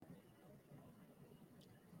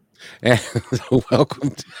And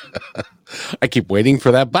welcome. I keep waiting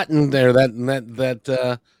for that button there,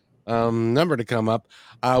 that number to come up.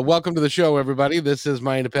 Welcome to the show, everybody. This is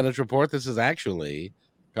my Independence Report. This is actually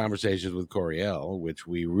Conversations with Coriel, which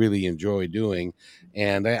we really enjoy doing.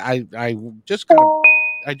 And I just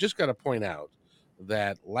got to point out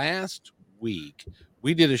that last week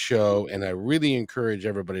we did a show, and I really encourage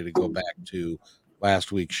everybody to go back to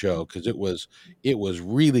last week's show because it was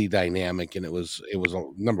really dynamic, and it was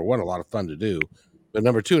number one, a lot of fun to do, but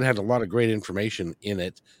number two, it had a lot of great information in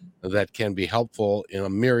it that can be helpful in a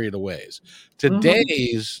myriad of ways. Mhm.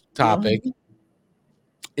 Today's topic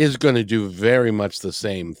is going to do very much the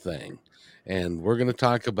same thing, and we're going to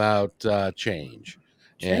talk about change,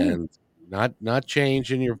 Change. and not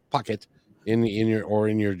change in your pocket, in your or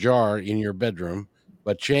in your jar in your bedroom,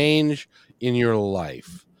 but change in your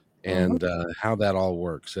life, Mhm. and how that all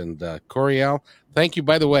works. And Coriel, thank you.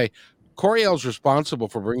 By the way, Coriel's responsible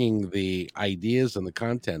for bringing the ideas and the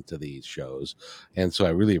content to these shows, and so I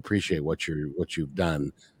really appreciate what you've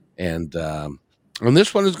done. And and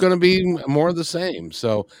this one is going to be more of the same.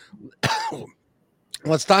 So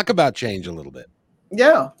let's talk about change a little bit.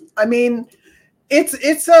 Yeah. I mean,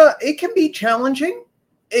 it can be challenging.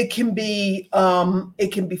 It can be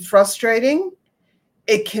frustrating.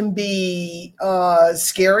 It can be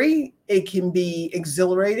scary. It can be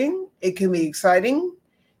exhilarating. It can be exciting.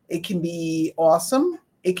 It can be awesome.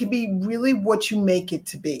 It can be really what you make it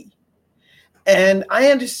to be. And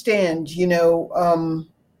I understand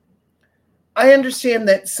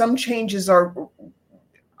that some changes are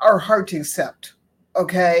hard to accept.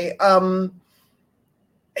 Okay.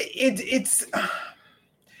 It's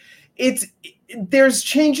there's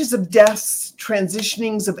changes of deaths,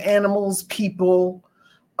 transitionings of animals, people,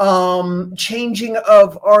 changing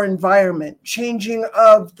of our environment, changing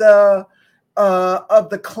of the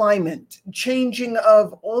climate, changing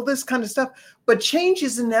of all this kind of stuff. But change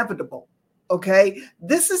is inevitable. Okay,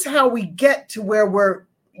 this is how we get to where we're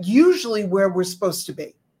supposed to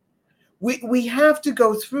be. We have to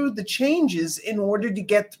go through the changes in order to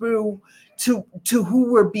get through to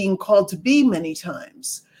who we're being called to be many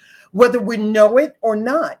times, whether we know it or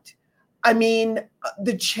not. I mean,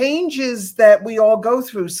 the changes that we all go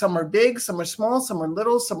through, some are big, some are small, some are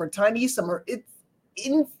little, some are tiny, some are in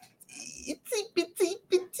itsy bitsy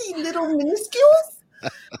bitsy little minuscules.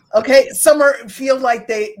 Okay, some are feel like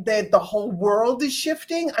the whole world is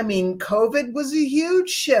shifting. I mean, COVID was a huge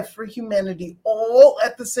shift for humanity all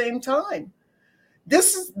at the same time.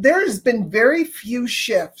 There has been very few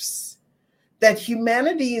shifts that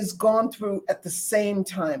humanity has gone through at the same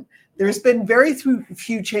time. There's been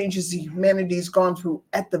few changes humanity has gone through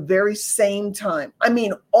at the very same time. I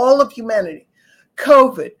mean, all of humanity.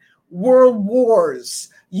 COVID, world wars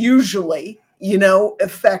usually,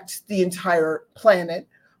 affect the entire planet.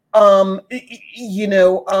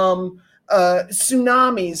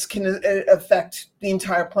 Tsunamis can affect the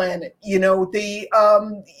entire planet.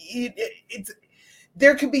 It's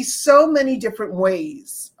there could be so many different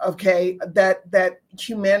ways, okay, that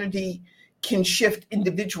humanity can shift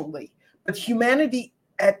individually, but humanity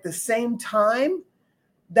at the same time,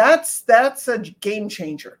 that's a game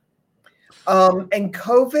changer. And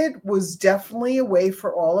COVID was definitely a way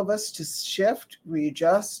for all of us to shift,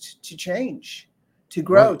 readjust, to change, to Well,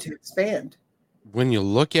 grow, to expand. when you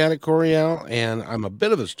look at it, Coriel, and I'm a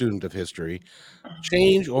bit of a student of history,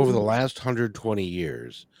 change over the last 120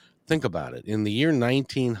 years. Think about it. In the year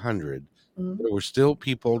 1900, Mhm. there were still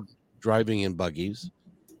people driving in buggies,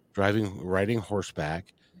 riding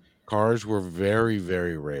horseback. Cars were very,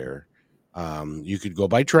 very rare. You could go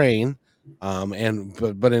by train,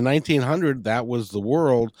 but in 1900 that was the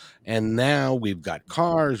world, and now we've got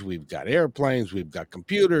cars, we've got airplanes, we've got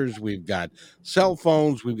computers, we've got cell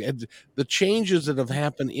phones. The changes that have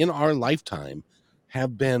happened in our lifetime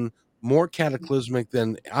have been more cataclysmic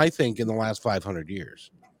than I think in the last 500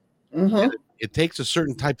 years. And Mhm. it takes a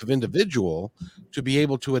certain type of individual to be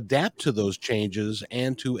able to adapt to those changes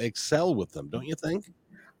and to excel with them, don't you think?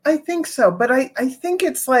 I think so, but I think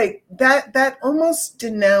it's like that almost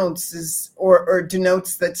denounces or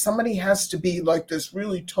denotes that somebody has to be like this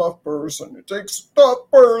really tough person. It takes a tough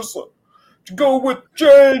person to go with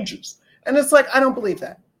changes. And it's like I don't believe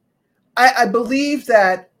that. I believe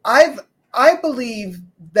that I believe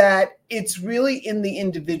that it's really in the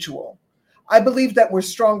individual. I believe that we're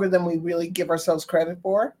stronger than we really give ourselves credit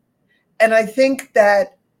for. And I think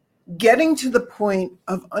that getting to the point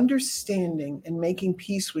of understanding and making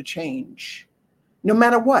peace with change, no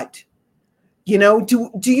matter what. Do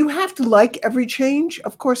you have to like every change?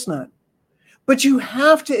 Of course not. But you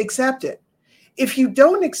have to accept it. If you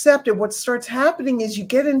don't accept it, what starts happening is you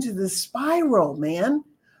get into this spiral, man,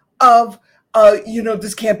 of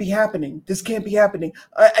this can't be happening. This can't be happening.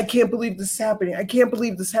 I can't believe this is happening. I can't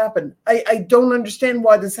believe this happened. I don't understand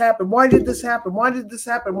why this happened. Why did this happen? Why did this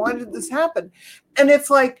happen? Why did this happen? And it's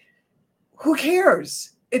like, who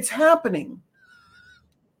cares? It's happening.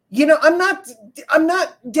 I'm not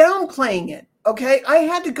downplaying it. Okay.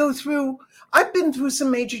 I've been through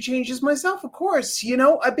some major changes myself, of course.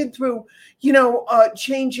 I've been through,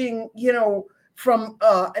 changing, from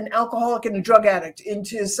an alcoholic and a drug addict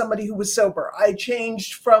into somebody who was sober. I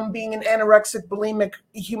changed from being an anorexic, bulimic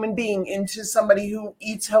human being into somebody who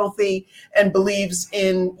eats healthy and believes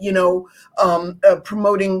in,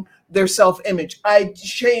 promoting their self-image. I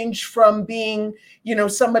changed from being,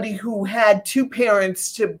 somebody who had two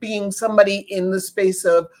parents to being somebody in the space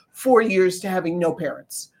of 4 years to having no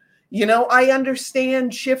parents. I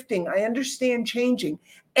understand shifting. I understand changing.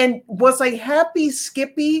 And was I happy,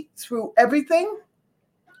 skippy through everything?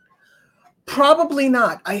 Probably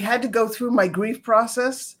not. I had to go through my grief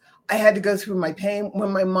process. I had to go through my pain.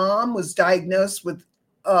 When my mom was diagnosed with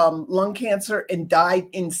lung cancer and died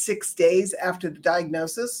in 6 days after the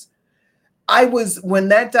diagnosis, when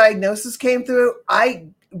that diagnosis came through, I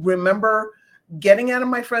remember getting out of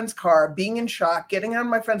my friend's car, being in shock, getting out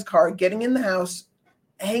of my friend's car, getting in the house,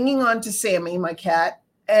 hanging on to Sammy, my cat,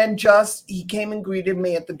 and he came and greeted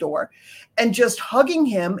me at the door, and just hugging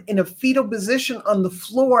him in a fetal position on the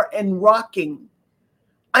floor and rocking.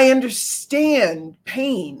 I understand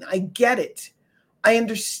pain. I get it. I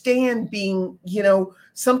understand being,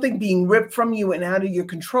 something being ripped from you and out of your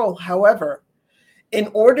control. However, in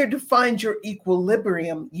order to find your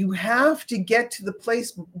equilibrium, you have to get to the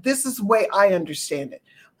place. This is the way I understand it.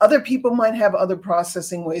 Other people might have other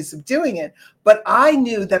processing ways of doing it, but I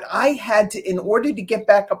knew that I had to, in order to get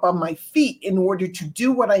back up on my feet, in order to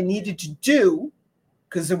do what I needed to do,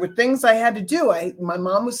 because there were things I had to do. My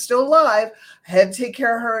mom was still alive. I had to take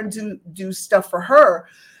care of her and do stuff for her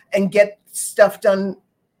and get stuff done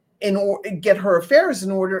get her affairs in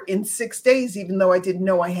order in 6 days, even though I didn't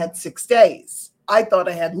know I had 6 days. I thought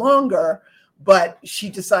I had longer, but she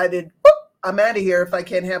decided, I'm out of here if I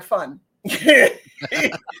can't have fun. That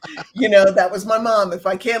was my mom. If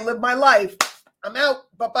I can't live my life, I'm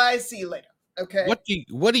out. Bye-bye. See you later. Okay.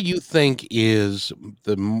 What do you think is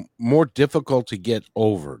the more difficult to get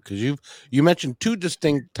over? Because you mentioned two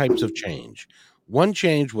distinct types of change. One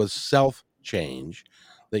change was self-change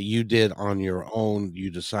that you did on your own. You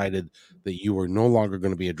decided that you were no longer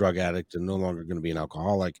going to be a drug addict and no longer going to be an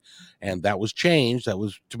alcoholic, and that was change. That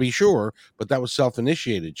was, to be sure, but that was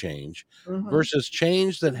self-initiated change. Mm-hmm. Versus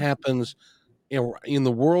change that happens in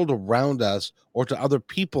the world around us or to other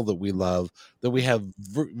people that we love that we have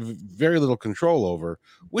very little control over.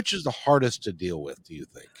 Which is the hardest to deal with, do you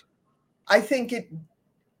think? I think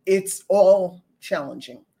it's all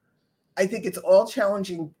challenging. I think it's all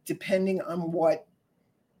challenging depending on what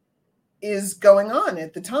is going on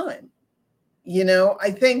at the time.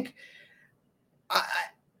 I think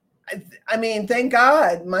I mean, thank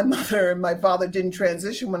God my mother and my father didn't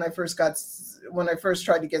transition when I first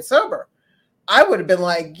tried to get sober. I would have been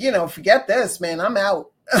like, forget this, man. I'm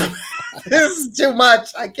out. This is too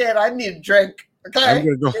much. I can't. I need a drink. Okay, I'm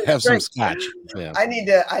gonna go have some scotch. Yeah. I need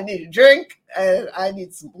a drink, and I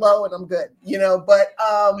need some blow, and I'm good. But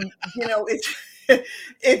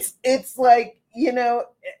it's like,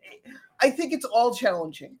 I think it's all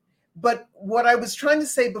challenging. But what I was trying to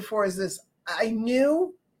say before is this: I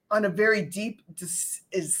knew on a very deep,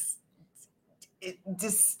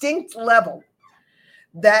 distinct level,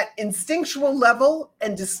 that instinctual level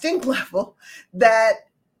and distinct level, that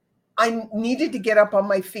I needed to get up on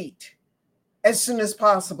my feet as soon as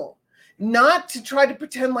possible. Not to try to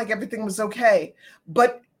pretend like everything was okay,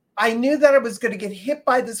 but I knew that I was going to get hit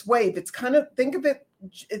by this wave. It's kind of, think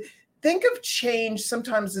of change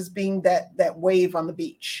sometimes as being that wave on the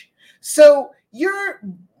beach. So you're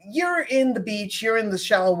in the beach, you're in the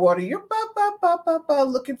shallow water, you're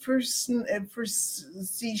looking for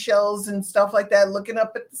seashells and stuff like that, looking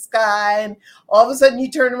up at the sky, and all of a sudden you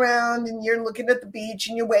turn around and you're looking at the beach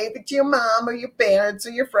and you wave it to your mom or your parents or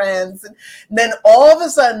your friends, and then all of a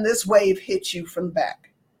sudden this wave hits you from the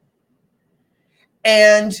back.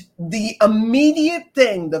 And the immediate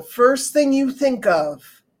thing, the first thing you think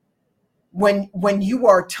of when you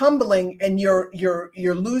are tumbling and you're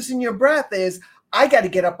losing your breath is, I got to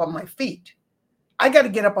get up on my feet. I got to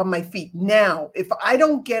get up on my feet now. If I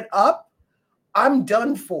don't get up, I'm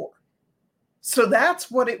done for. So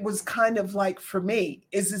that's what it was kind of like for me,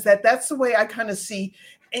 is that's the way I kind of see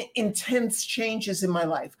intense changes in my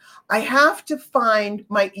life. I have to find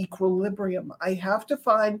my equilibrium. I have to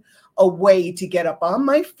find a way to get up on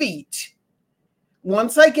my feet.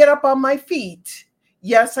 Once I get up on my feet,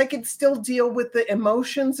 Yes, I can still deal with the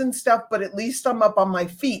emotions and stuff, but at least I'm up on my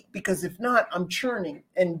feet, because if not, I'm churning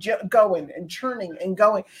and going and churning and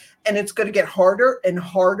going. And it's going to get harder and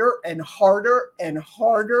harder and harder and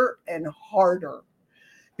harder and harder,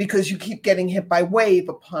 because you keep getting hit by wave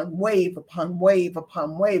upon wave upon wave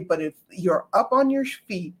upon wave. But if you're up on your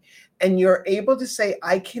feet and you're able to say,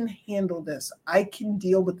 I can handle this, I can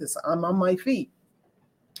deal with this, I'm on my feet,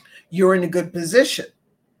 you're in a good position.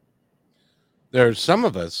 There are some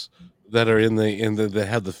of us that are that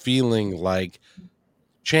have the feeling like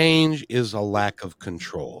change is a lack of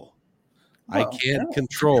control. I can't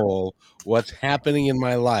control what's happening in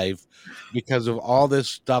my life because of all this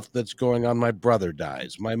stuff that's going on. My brother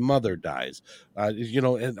dies, my mother dies,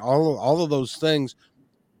 and all of those things.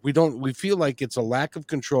 We feel like it's a lack of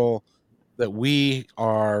control, that we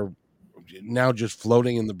are now just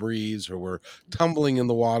floating in the breeze, or we're tumbling in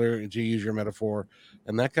the water, to use your metaphor,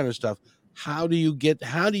 and that kind of stuff. How do you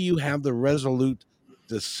have the resolute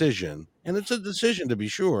decision, and it's a decision to be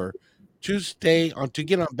sure, to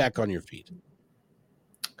get back on your feet?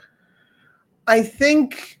 I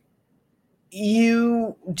think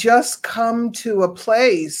you just come to a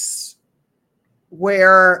place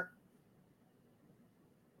where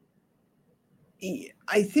you're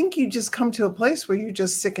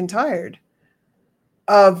just sick and tired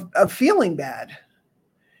of feeling bad.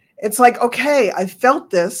 It's like, okay, I felt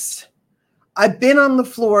this. I've been on the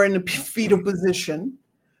floor in a fetal position.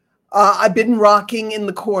 I've been rocking in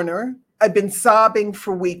the corner. I've been sobbing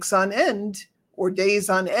for weeks on end or days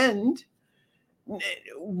on end.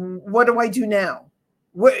 What do I do now?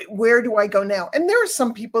 Where do I go now? And there are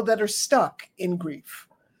some people that are stuck in grief.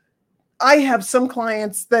 I have some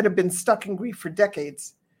clients that have been stuck in grief for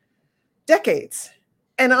decades.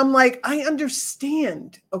 And I'm like, I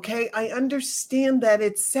understand. Okay. I understand that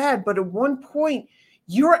it's sad, but at one point,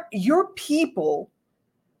 your people,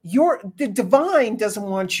 the divine doesn't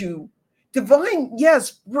want you. Divine,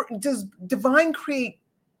 yes. Does divine create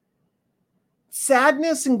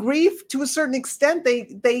sadness and grief? To a certain extent?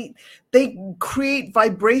 They create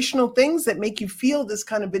vibrational things that make you feel this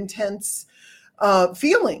kind of intense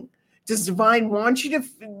feeling. Does divine want you to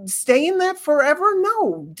stay in that forever?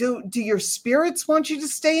 No. Do your spirits want you to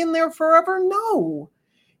stay in there forever? No.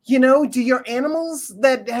 Do your animals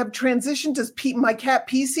that have transitioned, does my cat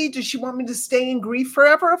PC, does she want me to stay in grief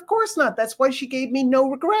forever? Of course not. That's why she gave me no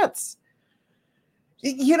regrets.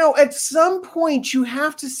 At some point you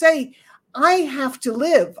have to say, I have to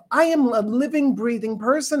live. I am a living, breathing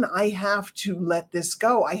person. I have to let this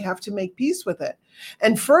go. I have to make peace with it.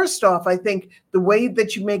 And first off, I think the way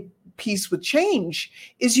that you make peace with change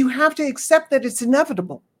is you have to accept that it's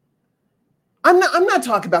inevitable. I'm not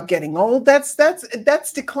talking about getting old. That's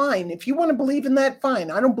decline. If you want to believe in that,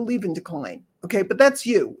 fine. I don't believe in decline. Okay, but that's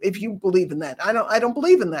you. If you believe in that, I don't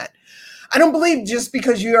believe in that. I don't believe just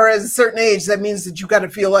because you are at a certain age that means that you got to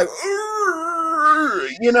feel like,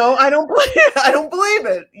 I don't believe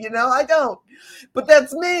it. I don't. But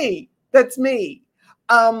that's me. But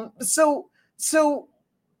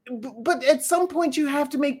at some point you have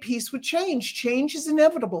to make peace with change. Change is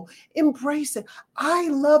inevitable. Embrace it. I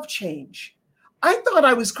love change. I thought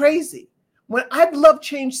I was crazy. I've loved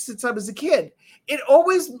change since I was a kid. It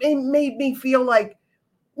always made me feel like,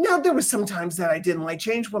 there were some times that I didn't like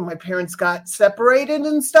change when my parents got separated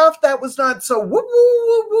and stuff. That was not so woo, woo,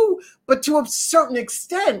 woo, woo. But to a certain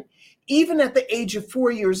extent, even at the age of 4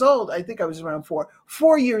 years old, I think I was around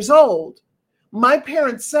 4 years old, my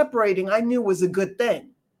parents separating, I knew was a good thing,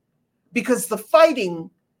 because the fighting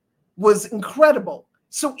was incredible.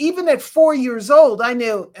 So even at 4 years old, I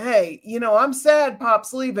knew, hey, I'm sad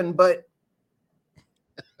Pop's leaving, but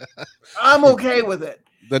I'm okay with it.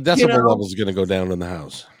 The decibel level is going to go down in the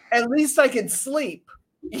house. At least I could sleep,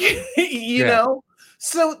 know?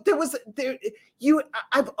 So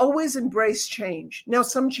I've always embraced change. Now,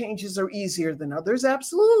 some changes are easier than others,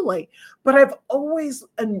 absolutely. But I've always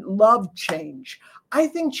loved change. I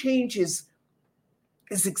think change is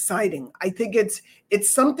exciting. I think it's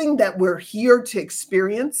something that we're here to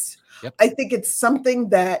experience. Yep. I think it's something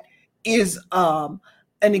that is an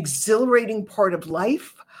exhilarating part of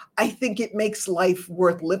life. I think it makes life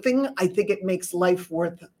worth living. I think it makes life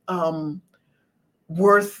worth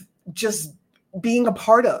just being a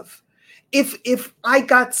part of. If I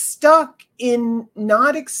got stuck in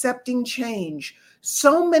not accepting change,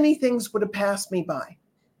 so many things would have passed me by.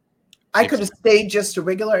 I could have stayed just a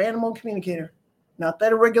regular animal communicator. Not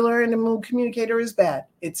that a regular animal communicator is bad.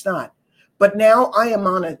 It's not. But now I am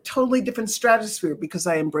on a totally different stratosphere because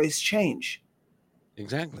I embrace change.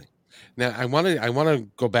 Exactly. Now, I want to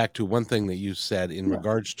go back to one thing that you said in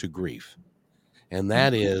regards to grief. And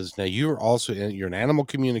that is, now you're an animal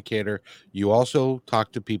communicator. You also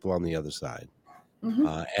talk to people on the other side,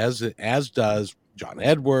 as does John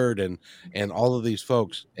Edward and all of these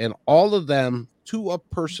folks, and all of them to a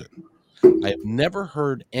person. I've never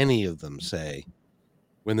heard any of them say,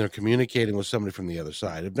 when they're communicating with somebody from the other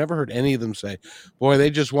side, I've never heard any of them say, boy,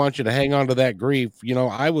 they just want you to hang on to that grief.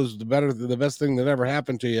 I was the best thing that ever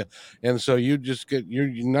happened to you. And so you're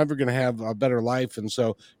never going to have a better life. And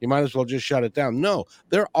so you might as well just shut it down. No,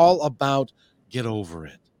 they're all about get over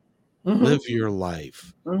it, live your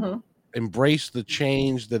life, embrace the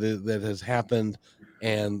change that has happened,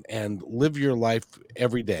 and live your life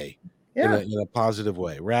every day in a positive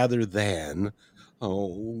way, rather than,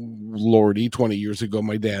 oh Lordy, 20 years ago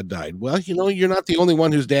my dad died. Well, you're not the only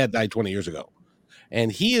one whose dad died 20 years ago,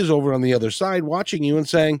 and he is over on the other side watching you and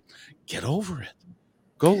saying, get over it,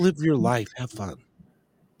 go live your life, have fun.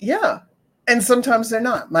 Yeah. And sometimes they're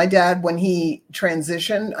not. My dad, when he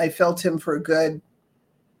transitioned, I felt him for a good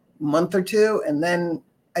month or two, and then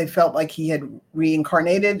I felt like he had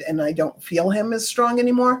reincarnated, and I don't feel him as strong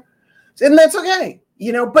anymore. And that's okay,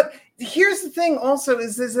 but here's the thing also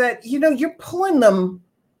is that, you're pulling them,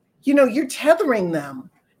 you're tethering them.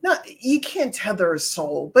 Not, you can't tether a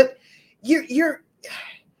soul, but you're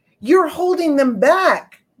holding them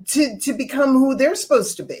back to become who they're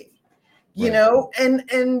supposed to be,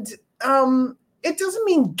 and it doesn't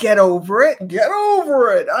mean get over it.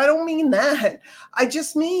 I don't mean that. I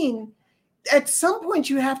just mean at some point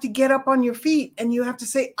you have to get up on your feet and you have to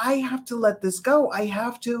say, I have to let this go. I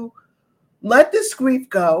have to let this grief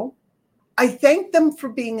go. I thank them for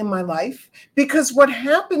being in my life, because what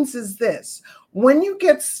happens is this: when you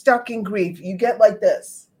get stuck in grief, you get like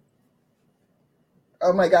this.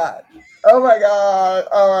 Oh my God. Oh my God.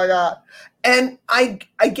 Oh my God. And I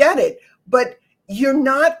get it, but you're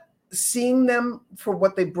not seeing them for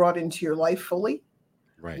what they brought into your life fully,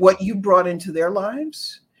 right? What you brought into their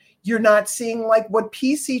lives. You're not seeing, like what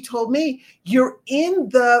PC told me, you're in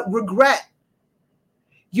the regret.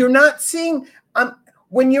 You're not seeing,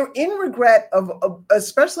 when you're in regret of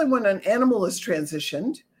especially when an animal is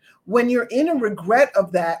transitioned, when you're in a regret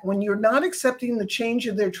of that, when you're not accepting the change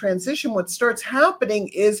of their transition, what starts happening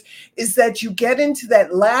is that you get into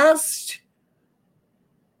that last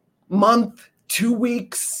month, 2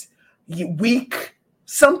 weeks, week,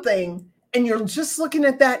 something, and you're just looking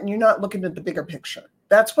at that and you're not looking at the bigger picture.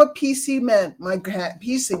 That's what PC meant, my cat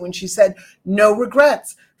PC, when she said, no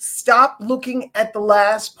regrets. Stop looking at the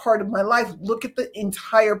last part of my life. Look at the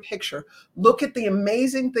entire picture. Look at the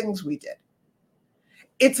amazing things we did.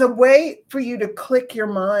 It's a way for you to click your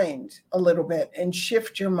mind a little bit and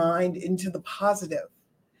shift your mind into the positive.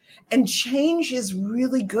 And change is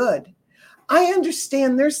really good. I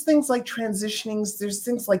understand there's things like transitionings, there's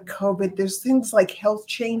things like COVID, there's things like health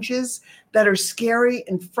changes that are scary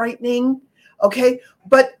and frightening. Okay.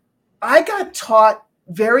 But I got taught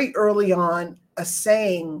very early on a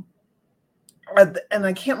saying, and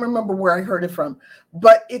I can't remember where I heard it from,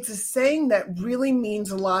 but it's a saying that really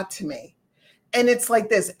means a lot to me. And it's like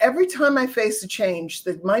this: every time I face a change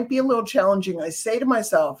that might be a little challenging, I say to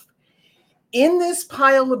myself, in this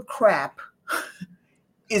pile of crap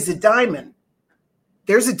is a diamond.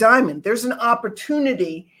 There's a diamond. There's an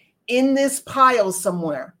opportunity in this pile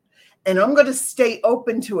somewhere. And I'm going to stay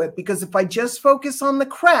open to it, because if I just focus on the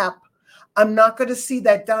crap, I'm not going to see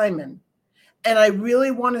that diamond. And I really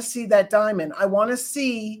want to see that diamond. I want to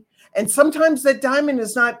see, and sometimes that diamond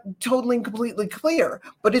is not totally and completely clear,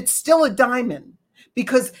 but it's still a diamond.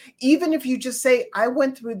 Because even if you just say, I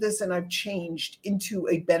went through this and I've changed into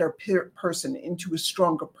a better person, into a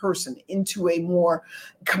stronger person, into a more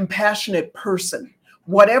compassionate person,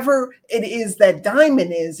 whatever it is that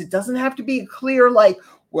diamond is, it doesn't have to be clear like,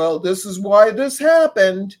 well, this is why this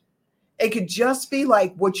happened. It could just be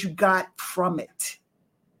like what you got from it.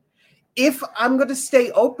 If I'm going to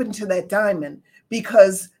stay open to that diamond,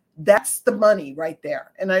 because that's the money right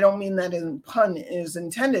there. And I don't mean that in pun is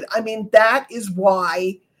intended. I mean, that is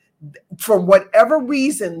why, for whatever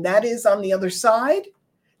reason that is on the other side,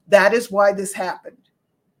 that is why this happened.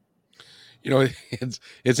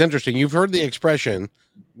 It's interesting. You've heard the expression,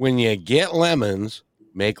 when you get lemons,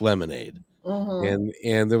 make lemonade. Mm-hmm.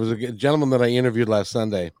 And there was a gentleman that I interviewed last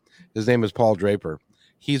Sunday. His name is Paul Draper.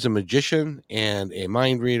 He's a magician and a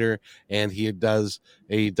mind reader, and he does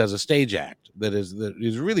a stage act that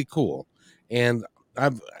is really cool. And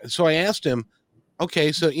so I asked him,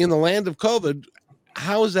 okay, so in the land of COVID,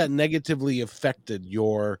 how has that negatively affected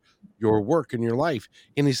your work and your life?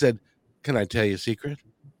 And he said, can I tell you a secret?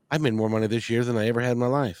 I've made more money this year than I ever had in my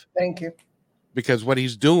life. Thank you. because what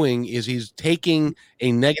he's doing is he's taking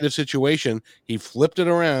a negative situation, he flipped it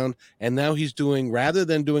around, and now he's doing, rather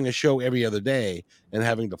than doing a show every other day and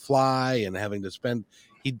having to fly and having to spend,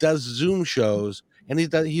 he does Zoom shows, and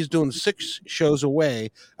he's doing 6 shows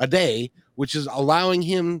a day, which is allowing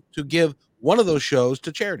him to give one of those shows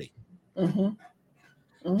to charity. Mm-hmm.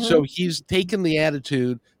 Mm-hmm. So he's taken the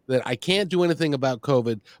attitude that I can't do anything about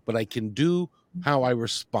COVID, but I can do how I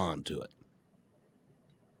respond to it.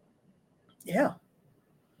 Yeah.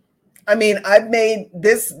 I mean, I've made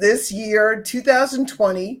this year,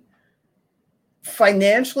 2020,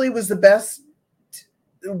 financially was the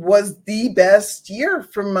best year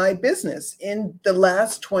for my business in the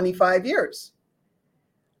last 25 years.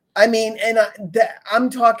 I mean, and I'm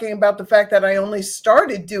talking about the fact that I only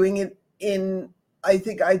started doing it in,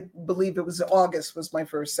 I believe it was August was my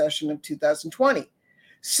first session of 2020.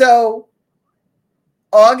 So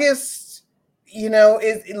August,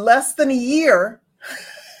 is less than a year.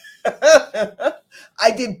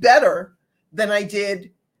 I did better than I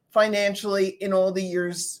did financially in all the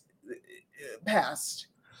years past.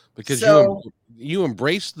 Because you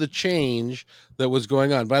embraced the change that was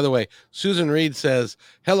going on. By the way, Susan Reed says,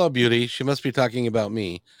 "Hello, beauty." She must be talking about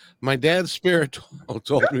me. My dad's spirit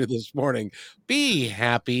told me this morning, "Be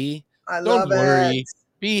happy. Don't worry.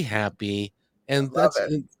 Be happy." And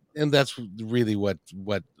that's really what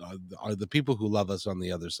are the people who love us on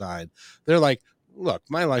the other side. They're like, "Look,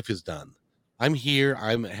 my life is done. I'm here.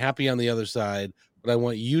 I'm happy on the other side. But I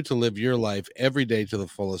want you to live your life every day to the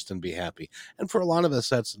fullest and be happy." And for a lot of us,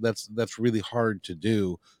 that's really hard to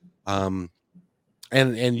do. And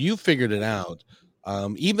you figured it out.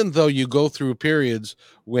 Even though you go through periods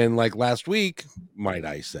when, like last week, might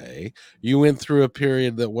I say, you went through a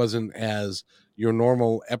period that wasn't as your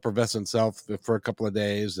normal effervescent self for a couple of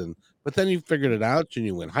days, but then you figured it out and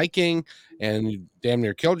you went hiking and you damn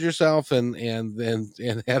near killed yourself and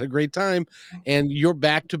had a great time, and you're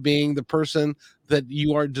back to being the person that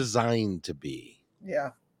you are designed to be.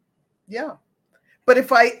 Yeah. But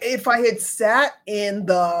if I had sat in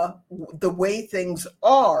the way things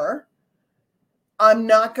are, I'm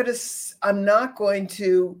not going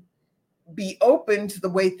to be open to the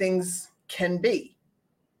way things can be.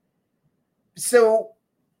 So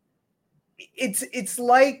it's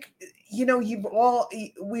like, we've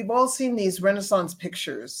all seen these Renaissance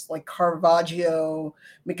pictures like Caravaggio,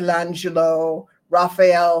 Michelangelo,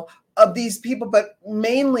 Raphael, of these people, but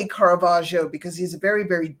mainly Caravaggio, because he's a very,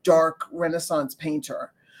 very dark Renaissance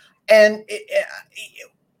painter. And,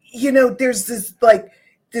 there's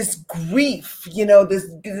this grief,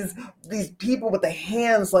 these people with the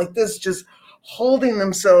hands like this, just holding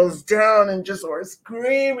themselves down and just or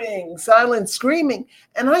screaming, silent screaming.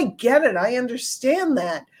 And I get it. I understand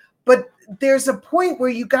that. But there's a point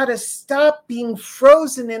where you got to stop being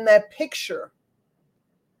frozen in that picture.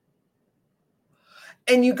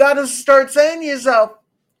 And you got to start saying to yourself,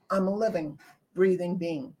 I'm a living, breathing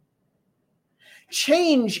being.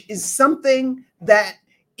 Change is something that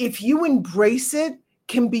if you embrace it,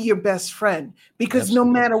 can be your best friend, because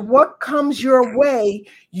Absolutely. No matter what comes your way,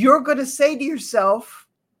 you're going to say to yourself,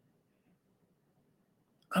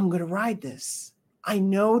 I'm going to ride this. I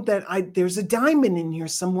know that there's a diamond in here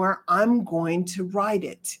somewhere. I'm going to ride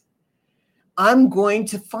it. I'm going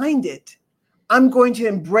to find it. I'm going to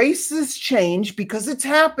embrace this change because it's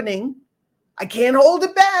happening. I can't hold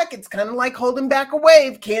it back. It's kind of like holding back a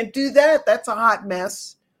wave. Can't do that. That's a hot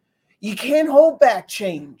mess. You can't hold back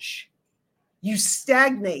change. You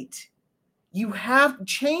stagnate.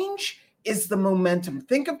 Change is the momentum.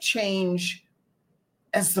 Think of change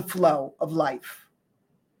as the flow of life.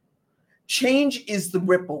 Change is the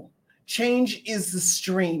ripple. Change is the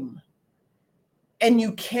stream. And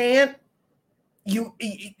you can't,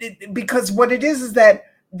 because what it is that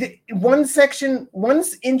one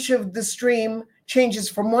inch of the stream changes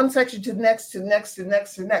from one section to the next, to the next, to the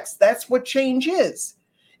next, to the next. That's what change is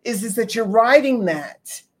that you're riding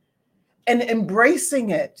that and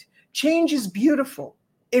embracing it. Change is beautiful.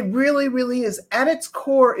 It really, really is. At its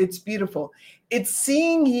core, it's beautiful. It's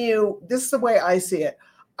seeing you. This is the way I see it.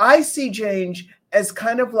 I see change as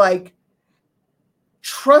kind of like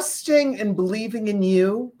trusting and believing in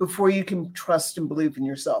you before you can trust and believe in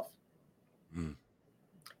yourself.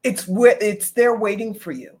 It's there waiting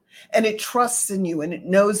for you, and it trusts in you, and it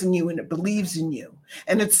knows in you, and it believes in you,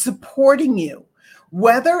 and it's supporting you.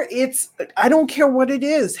 Whether it's, I don't care what it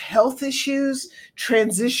is, health issues,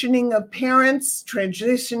 transitioning of parents,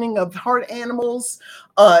 transitioning of heart animals,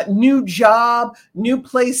 new job, new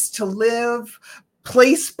place to live,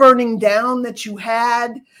 place burning down that you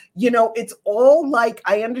had, it's all like,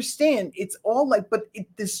 I understand, it's all like, but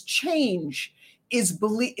this change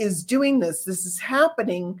is doing this. This is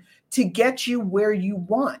happening to get you where you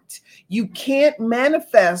want. You can't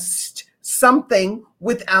manifest something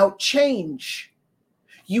without change.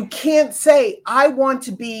 You can't say, I want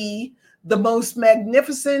to be the most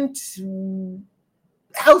magnificent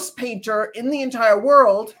house painter in the entire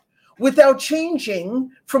world without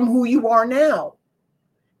changing from who you are now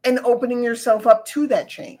and opening yourself up to that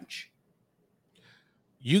change.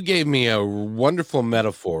 You gave me a wonderful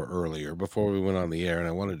metaphor earlier before we went on the air, and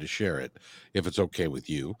I wanted to share it, if it's okay with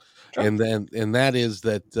you. Sure. And that is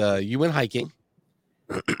that you went hiking,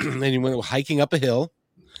 and you went hiking up a hill,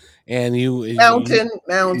 and Mountain.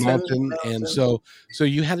 and so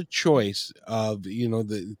you had a choice of, you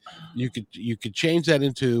could change that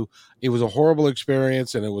into, it was a horrible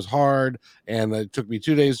experience and it was hard and it took me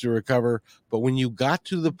 2 days to recover. But when you got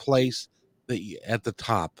to the place at the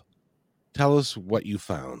top, tell us what you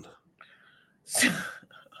found.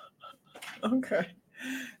 Okay.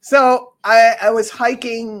 So I was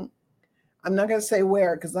hiking. I'm not going to say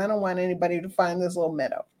where because I don't want anybody to find this little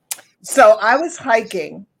meadow. So I was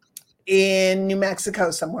hiking in New Mexico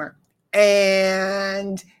somewhere,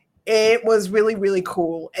 and it was really, really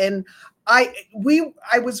cool. And I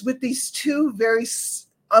was with these two very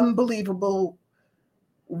unbelievable,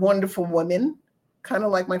 wonderful women, kind of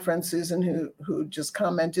like my friend Susan, who just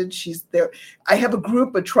commented. She's there. I have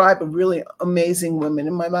a tribe of really amazing women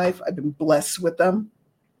in my life. I've been blessed with them.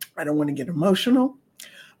 I don't want to get emotional,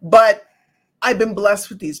 but I've been blessed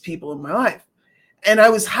with these people in my life. And I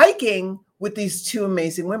was hiking with these two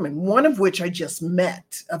amazing women, one of which I just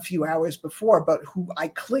met a few hours before, but who I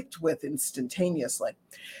clicked with instantaneously.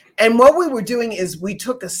 And what we were doing is we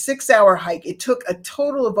took a 6-hour hike. It took a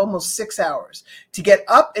total of almost 6 hours to get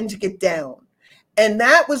up and to get down. And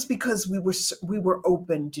that was because we were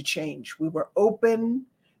open to change. We were open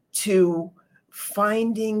to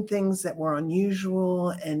finding things that were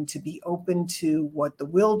unusual and to be open to what the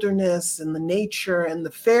wilderness and the nature and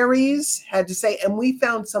the fairies had to say. And we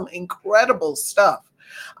found some incredible stuff.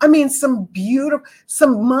 I mean, some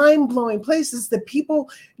mind-blowing places that people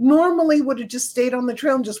normally would have just stayed on the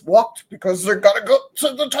trail and just walked because they're got to go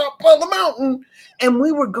to the top of the mountain. And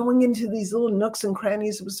we were going into these little nooks and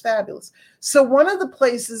crannies. It was fabulous. So one of the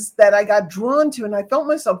places that I got drawn to, and I felt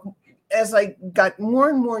myself, as I got more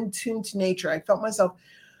and more in tune to nature, I felt myself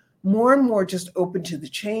more and more just open to the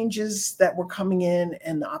changes that were coming in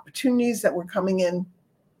and the opportunities that were coming in.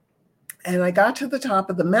 And I got to the top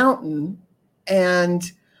of the mountain and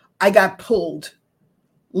I got pulled.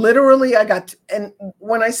 Literally, and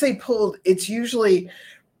when I say pulled, it's usually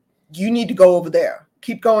you need to go over there.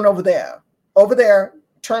 Keep going over there,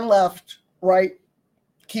 turn left, right,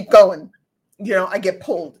 keep going. I get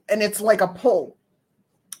pulled and it's like a pull.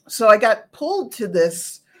 So I got pulled to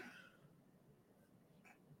this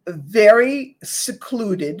very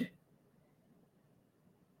secluded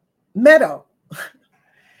meadow.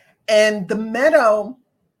 And the meadow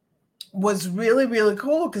was really, really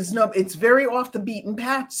cool because it's very off the beaten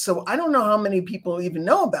path. So I don't know how many people even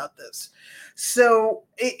know about this. So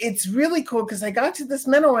it's really cool because I got to this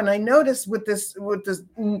meadow and I noticed with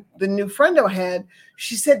the new friend I had,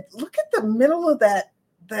 she said, look at the middle of that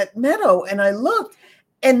meadow. And I looked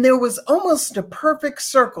and there was almost a perfect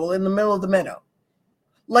circle in the middle of the meadow.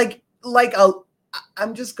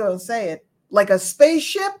 I'm just going to say it, like a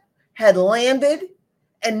spaceship had landed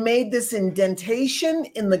and made this indentation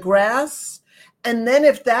in the grass. And then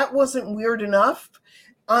if that wasn't weird enough,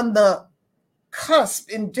 on the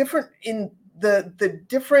cusp in the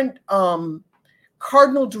different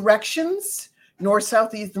cardinal directions, north,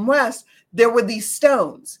 south, east, and west, there were these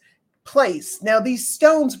stones placed. Now, these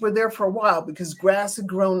stones were there for a while because grass had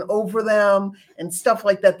grown over them and stuff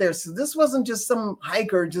like that there. So this wasn't just some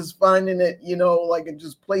hiker just finding it, like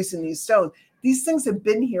just placing these stones. These things have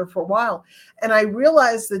been here for a while. And I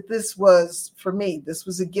realized that this was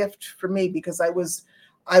a gift for me because I was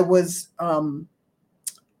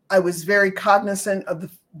very cognizant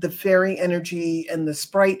of the fairy energy and the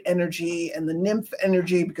sprite energy and the nymph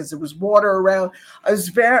energy because there was water around.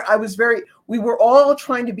 We were all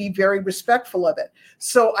trying to be very respectful of it.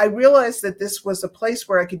 So I realized that this was a place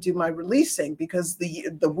where I could do my releasing because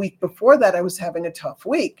the week before that I was having a tough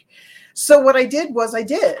week. So what I did was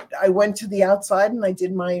I went to the outside and I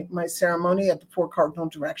did my ceremony at the 4 cardinal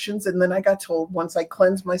directions. And then I got told once I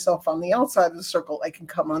cleanse myself on the outside of the circle, I can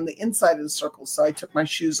come on the inside of the circle. So I took my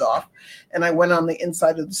shoes off and I went on the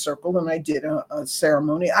inside of the circle and I did a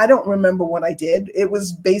ceremony. I don't remember what I did. It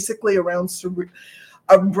was basically around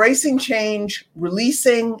embracing change,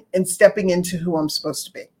 releasing, and stepping into who I'm supposed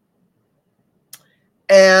to be.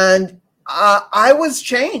 And I was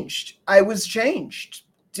changed.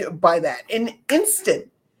 by that. In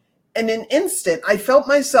an instant, I felt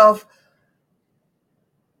myself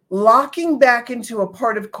locking back into a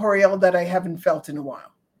part of Coriel that I haven't felt in a while.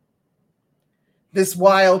 This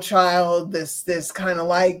wild child, this kind of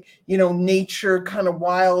like, nature kind of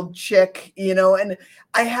wild chick, and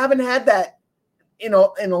I haven't had that, in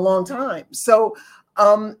a long time. So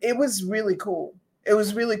it was really cool. It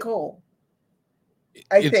was really cool.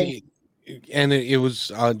 I think. And it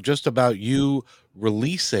was just about you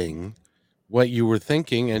releasing what you were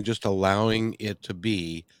thinking and just allowing it to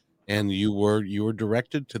be. And you were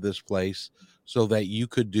directed to this place so that you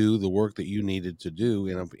could do the work that you needed to do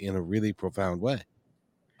in a really profound way.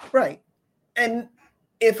 Right. And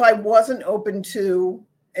if I wasn't open to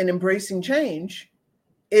and embracing change,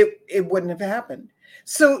 it wouldn't have happened.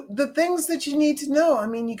 So the things that you need to know, I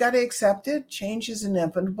mean, you got to accept it. Change is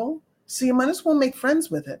inevitable. So you might as well make friends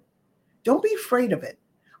with it. Don't be afraid of it.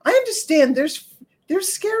 I understand there's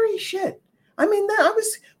scary shit. I mean,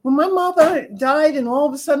 when my mother died and all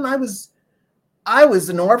of a sudden I was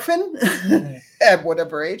an orphan at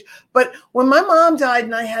whatever age. But when my mom died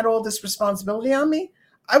and I had all this responsibility on me,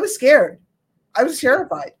 I was scared. I was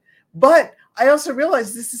terrified. But I also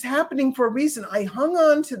realized this is happening for a reason. I hung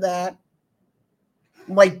on to that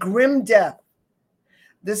like grim death.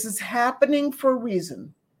 This is happening for a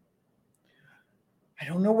reason. I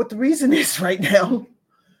don't know what the reason is right now.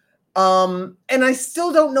 And I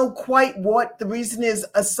still don't know quite what the reason is,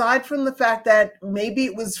 aside from the fact that maybe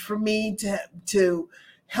it was for me to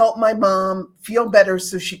help my mom feel better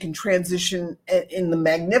so she can transition in the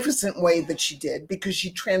magnificent way that she did, because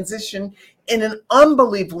she transitioned in an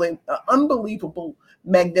unbelievable,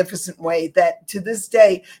 magnificent way that to this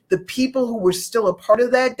day, the people who were still a part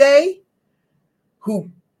of that day, who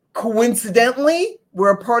coincidentally were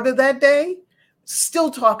a part of that day, still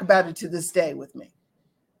talk about it to this day with me.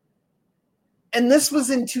 And this was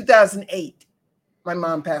in 2008. My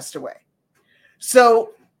mom passed away.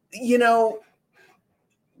 So,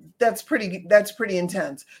 that's pretty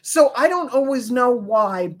intense. So I don't always know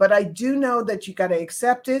why, but I do know that you got to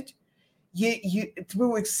accept it. You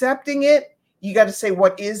through accepting it, you got to say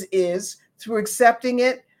what is. Through accepting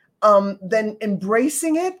it, then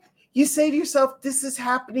embracing it, you say to yourself, this is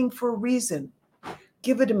happening for a reason.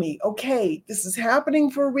 Give it to me. Okay, this is happening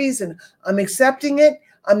for a reason. I'm accepting it.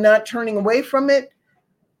 I'm not turning away from it.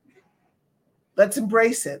 Let's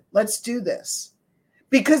embrace it. Let's do this.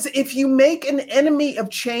 Because if you make an enemy of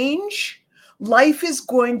change, life is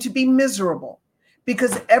going to be miserable,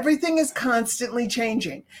 because everything is constantly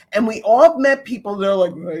changing. And we all have met people that are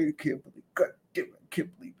like, I can't believe, God damn it, I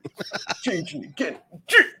can't believe it. Changing again.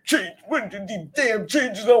 Change. When did these damn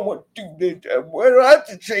changes? I want to do this. Why do I have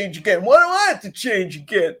to change again? Why do I have to change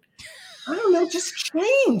again? I don't know. Just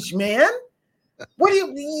change, man. What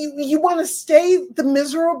do you want to stay the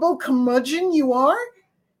miserable curmudgeon you are?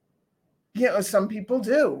 Some people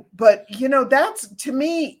do, but that's, to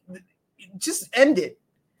me, just end it,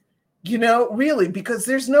 really, because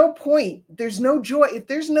there's no point. There's no joy. If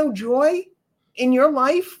there's no joy in your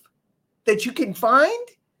life that you can find,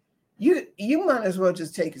 you might as well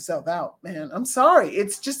just take yourself out, man. I'm sorry.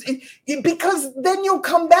 It's just because then you'll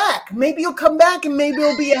come back. Maybe you'll come back and maybe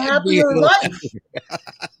it'll be a happier life.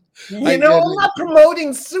 I'm not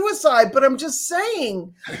promoting suicide, but I'm just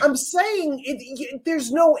saying,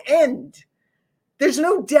 there's no end. There's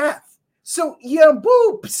no death. So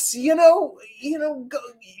boops,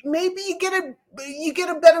 maybe you get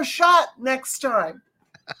a better shot next time.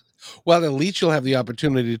 Well, at least you'll have the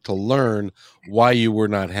opportunity to learn why you were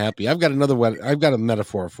not happy. I've got a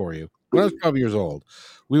metaphor for you. When I was 12 years old,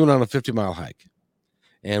 we went on a 50-mile hike,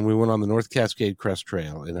 and we went on the North Cascade Crest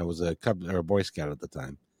Trail, and I was a Boy Scout at the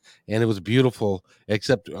time. And it was beautiful,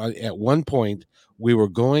 except at one point we were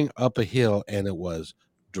going up a hill and it was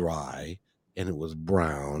dry and it was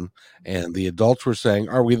brown, and the adults were saying,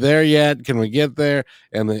 "Are we there yet? Can we get there?"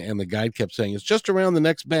 And the guide kept saying, "It's just around the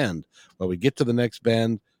next bend." Well, we get to the next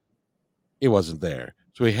bend, it wasn't there.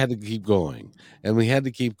 So we had to keep going, and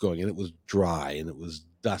it was dry and it was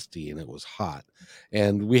dusty and it was hot,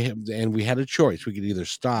 and we had a choice. We could either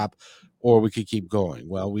stop or we could keep going.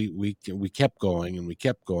 Well, we kept going and we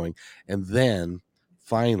kept going, and then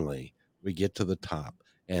finally we get to the top,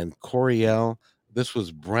 and Coriel, this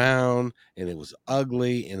was brown and it was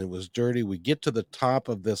ugly and it was dirty. We get to the top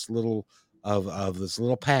of this little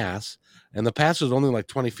pass, and the pass is only like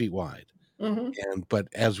 20 feet wide. Mm-hmm. But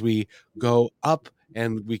as we go up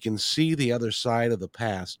and we can see the other side of the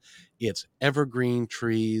pass, it's evergreen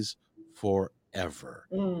trees forever.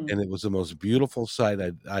 And it was the most beautiful sight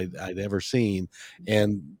I'd ever seen.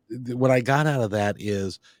 And what I got out of that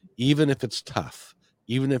is, even if it's tough,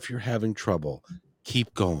 even if you're having trouble,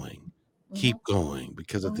 keep going, keep going,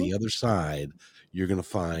 because at the other side, you're going to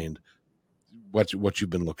find what you've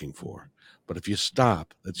been looking for. But if you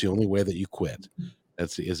stop, that's the only way that you quit.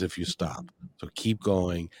 Is if you stop. So keep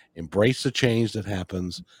going, embrace the change that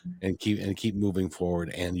happens, and keep moving forward,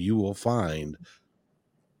 and you will find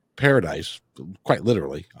paradise, quite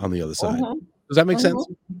literally, on the other side. Does that make sense?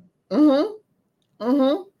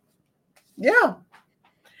 Yeah.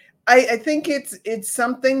 I think it's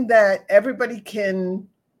something that everybody can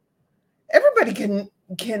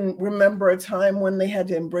remember a time when they had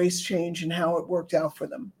to embrace change and how it worked out for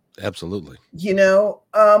them. Absolutely. You know,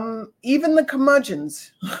 even the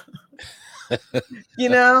curmudgeons, you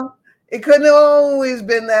know, it couldn't have always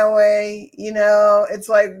been that way. You know, it's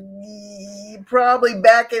like probably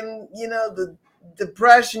back in, you know, the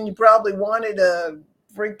Depression, you probably wanted a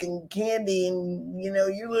freaking candy, and, you know,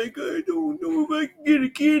 you're like, I don't know if I can get a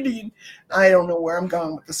candy. And I don't know where I'm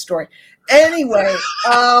going with the story. Anyway,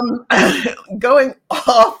 going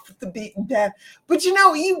off the beaten path, but you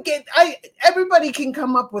know, everybody can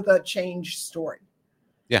come up with a change story.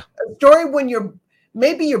 Yeah. A story when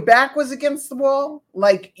maybe your back was against the wall,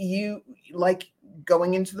 like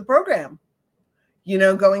going into the program, you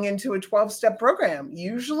know, going into a 12-step program.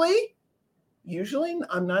 Usually,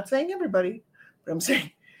 I'm not saying everybody, but I'm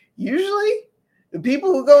saying usually the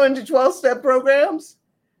people who go into 12-step programs,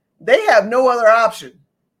 they have no other option.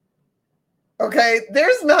 Okay,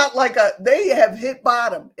 there's not like they have hit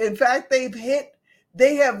bottom. In fact,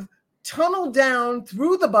 they have tunneled down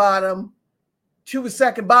through the bottom to a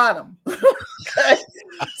second bottom. Okay,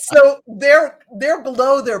 so they're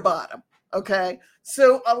below their bottom. Okay,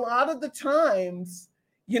 so a lot of the times,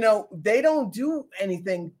 you know, they don't do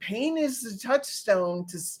anything. Pain is the touchstone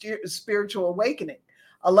to spiritual awakening.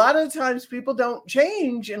 A lot of the times people don't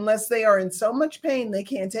change unless they are in so much pain they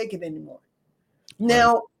can't take it anymore.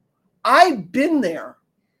 Now, I've been there,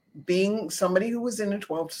 being somebody who was in a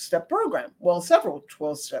 12-step program, well, several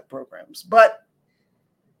 12-step programs, but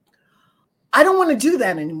I don't want to do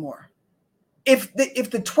that anymore. If the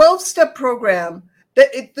 12-step program,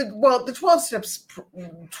 the 12 steps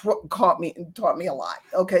taught me a lot.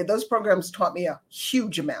 Okay, those programs taught me a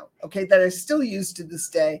huge amount. Okay, that I still use to this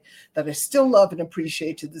day, that I still love and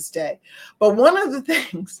appreciate to this day. But one of the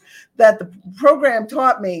things that the program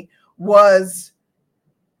taught me was,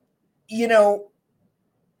 you know,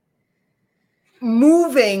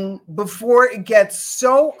 moving before it gets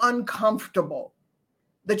so uncomfortable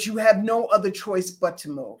that you have no other choice but to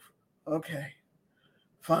move. Okay,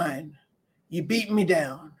 fine. You beat me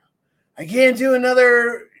down. I can't do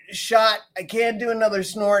another shot. I can't do another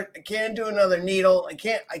snort. I can't do another needle. I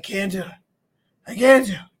can't do it. I can't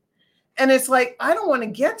do it. And it's like, I don't want to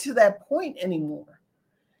get to that point anymore.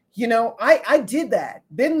 You know, I did that.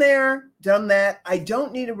 Been there, done that. I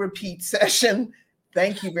don't need a repeat session.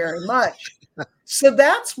 Thank you very much. So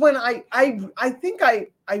that's when I think I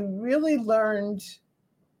really learned.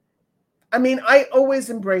 I mean, I always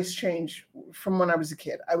embraced change from when I was a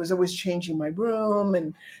kid. I was always changing my room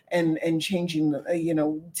and changing, you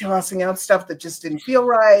know, tossing out stuff that just didn't feel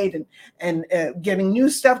right, and getting new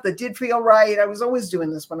stuff that did feel right. I was always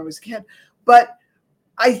doing this when I was a kid. But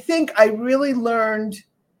I think I really learned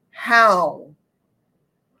how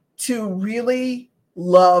to really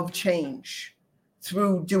love change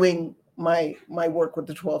through doing my work with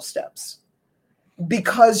the 12 steps,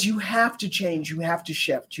 because you have to change, you have to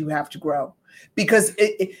shift, you have to grow. Because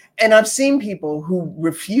and I've seen people who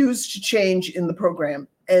refuse to change in the program,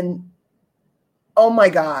 and oh my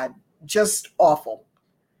God, just awful.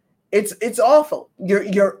 It's awful.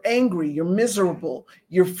 You're angry, you're miserable,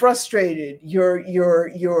 you're frustrated, you're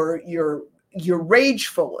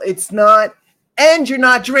rageful. It's not, and you're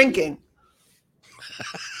not drinking.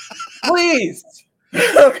 Please.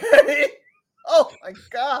 Okay. Oh my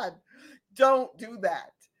God. Don't do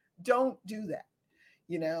that. Don't do that.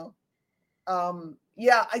 You know?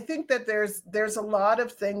 Yeah, I think that there's a lot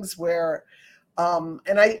of things where, and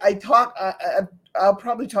I'll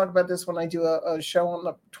probably talk about this when I do a show on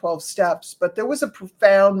the 12 steps, but there was a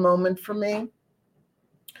profound moment for me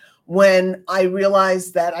when I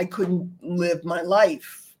realized that I couldn't live my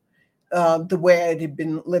life the way I had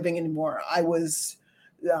been living anymore. I was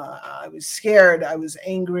scared. I was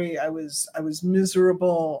angry. I was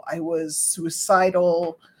miserable. I was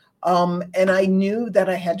suicidal. And I knew that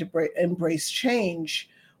I had to embrace change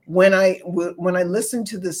when I listened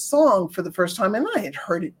to this song for the first time. And I had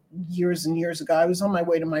heard it years and years ago. I was on my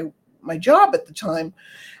way to my job at the time.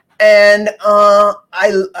 And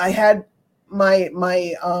I had my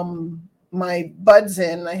buds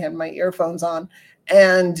in, I had my earphones on,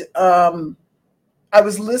 and I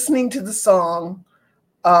was listening to the song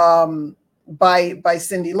by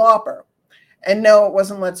Cyndi Lauper. And no, it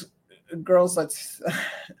wasn't let's girls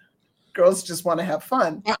just want to have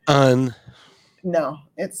fun. No,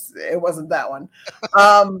 it wasn't that one.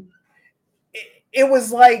 It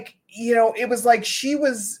was like, it was like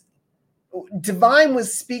Divine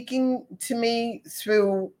was speaking to me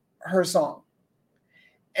through her song.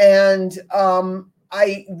 And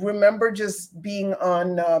I remember just being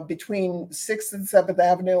on between 6th and 7th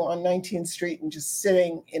Avenue on 19th Street and just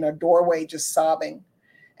sitting in a doorway, just sobbing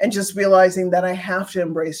and just realizing that I have to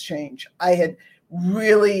embrace change. I had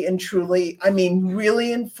really and truly,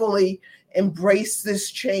 really and fully embraced this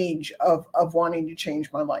change of wanting to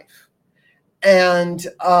change my life. And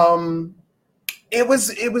it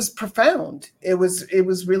was profound. It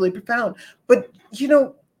was really profound. But,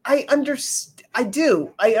 I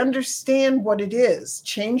understand what it is.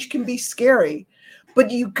 Change can be scary, but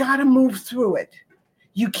you got to move through it.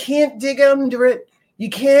 You can't dig under it. You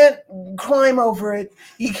can't climb over it.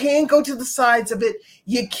 You can't go to the sides of it.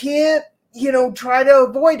 You can't, try to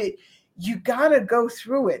avoid it. You got to go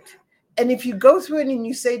through it. And if you go through it and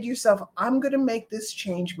you say to yourself, I'm going to make this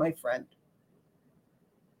change, my friend,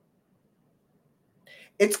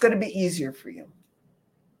 it's going to be easier for you.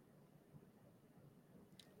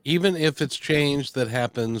 Even if it's change that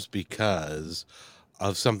happens because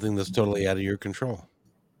of something that's totally out of your control.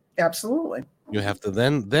 Absolutely. You have to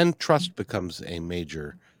then trust becomes a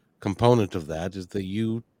major component of that, is that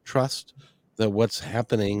you trust that what's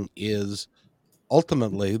happening is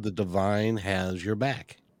ultimately the divine has your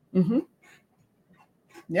back. Mm-hmm.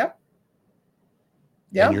 Yep.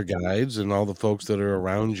 Yeah. And your guides and all the folks that are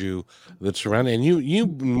around you that surround, and you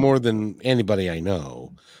more than anybody I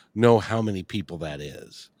know how many people that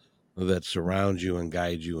is that surround you and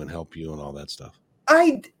guide you and help you and all that stuff.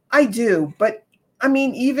 I do, but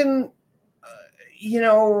even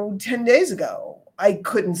 10 days ago, I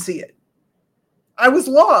couldn't see it. I was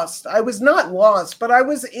lost. I was not lost, but I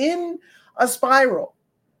was in a spiral.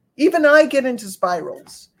 Even I get into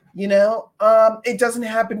spirals, it doesn't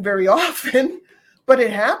happen very often, but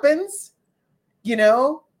it happens,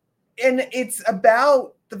 and it's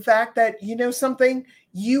about the fact that, something,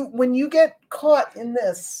 when you get caught in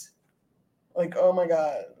this, like, oh my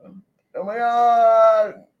God,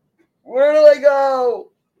 where do I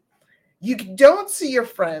go? You don't see your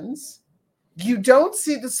friends. You don't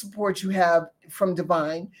see the support you have from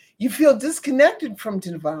divine. You feel disconnected from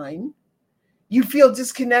divine. You feel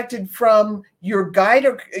disconnected from your guide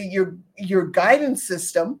or your guidance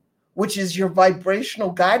system, which is your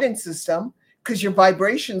vibrational guidance system, because your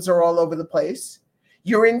vibrations are all over the place.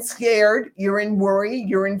 You're in scared, you're in worry,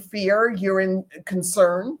 you're in fear, you're in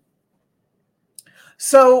concern.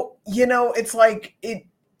 So, it's like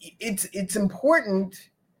it's important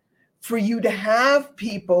for you to have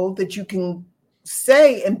people that you can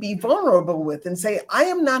say and be vulnerable with and say, I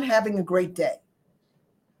am not having a great day.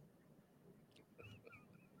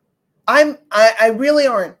 I really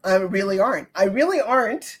aren't. I really aren't. I really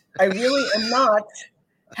am not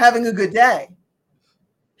having a good day.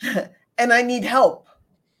 And I need help.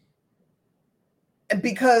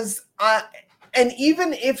 Because and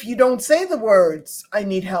even if you don't say the words, I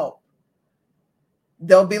need help,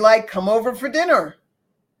 they'll be like, come over for dinner.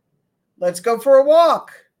 Let's go for a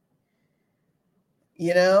walk.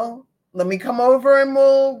 Let me come over and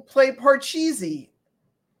we'll play Parcheesi.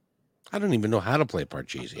 I don't even know how to play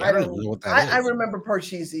Parcheesi. I don't even know what that is. I remember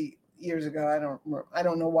Parcheesi years ago. I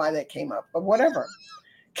don't know why that came up, but whatever.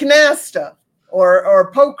 Canasta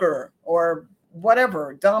or poker or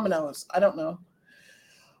whatever, dominoes. I don't know.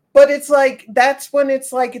 But it's like, that's when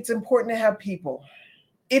it's like, it's important to have people.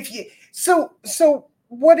 So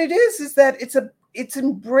what it is that it's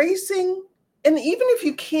embracing. And even if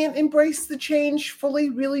you can't embrace the change fully,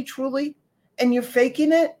 really, truly, and you're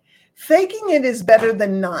faking it is better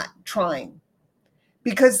than not trying.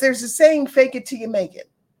 Because there's a saying, fake it till you make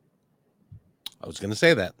it. I was going to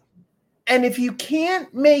say that. And if you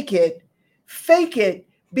can't make it, fake it,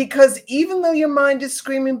 because even though your mind is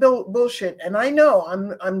screaming bullshit, and I know,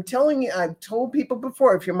 I'm telling you, I've told people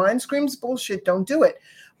before, if your mind screams bullshit, don't do it.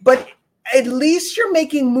 But at least you're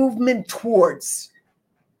making movement towards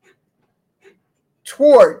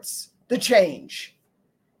the change.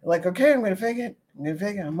 Like, okay, I'm going to fake it.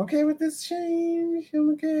 I'm okay with this change.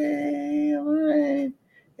 I'm okay. I'm all right.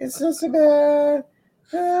 It's not so bad.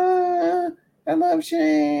 I love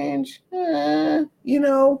change.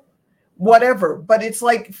 Whatever. But it's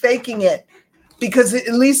like faking it, because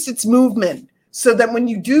at least it's movement. So that when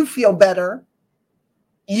you do feel better,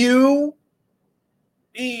 you're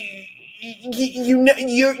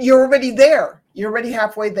already there. You're already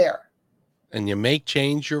halfway there. And you make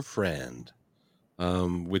change your friend.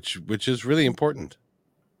 which is really important.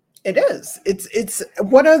 It is. It's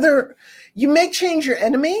what other you make change your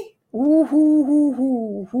enemy? Ooh, hoo,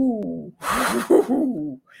 hoo, hoo, hoo,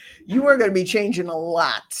 hoo. You are going to be changing a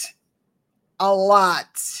lot. A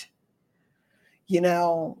lot. You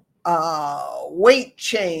know, weight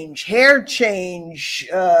change, hair change,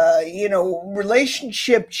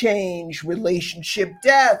 relationship change, relationship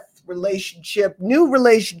death, new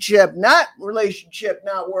relationship, not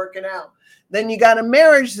working out. Then you got a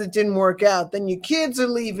marriage that didn't work out. Then your kids are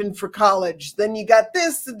leaving for college. Then you got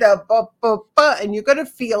this, and you're going to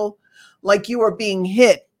feel like you are being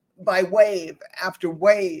hit by wave after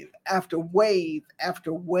wave after wave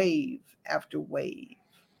after wave after wave.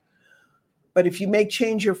 But if you make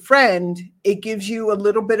change your friend, it gives you a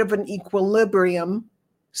little bit of an equilibrium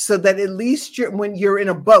so that at least when you're in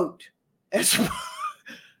a boat, okay,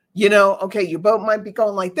 your boat might be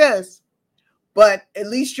going like this, but at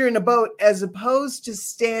least you're in a boat as opposed to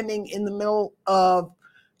standing in the middle of,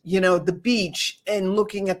 the beach and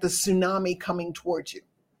looking at the tsunami coming towards you.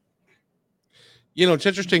 It's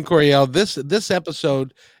interesting, Coriel. This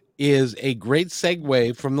episode is a great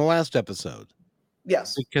segue from the last episode.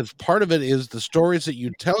 Yes. Because part of it is the stories that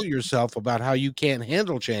you tell yourself about how you can't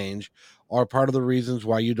handle change are part of the reasons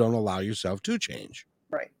why you don't allow yourself to change.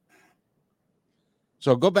 Right.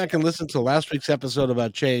 So go back and listen to last week's episode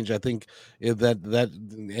about change. I think that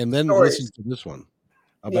and then stories. Listen to this one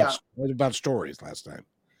about stories last time.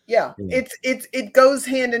 Yeah. It goes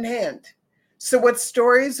hand in hand. So what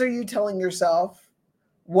stories are you telling yourself?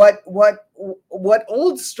 What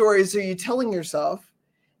old stories are you telling yourself?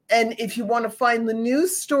 And if you want to find the new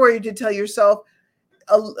story to tell yourself,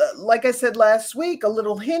 like I said last week, a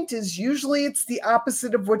little hint is usually it's the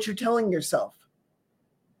opposite of what you're telling yourself.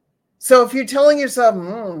 So if you're telling yourself,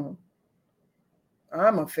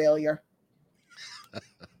 I'm a failure.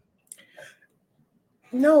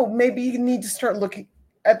 No, maybe you need to start looking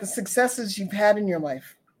at the successes you've had in your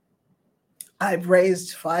life. I've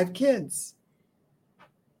raised 5 kids.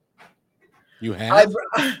 You have?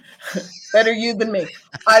 Better you than me.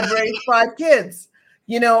 I've raised 5 kids.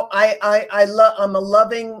 I'm a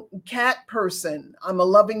loving cat person. I'm a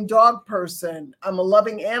loving dog person. I'm a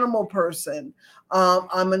loving animal person.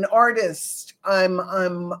 I'm an artist. I'm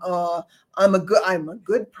a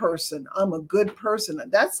good person. I'm a good person.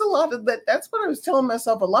 That's a lot of that. That's what I was telling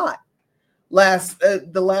myself a lot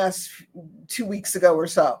the last 2 weeks ago or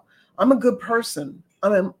so. I'm a good person.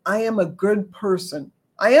 I am a good person.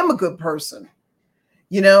 I am a good person,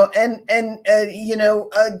 and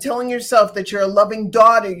telling yourself that you're a loving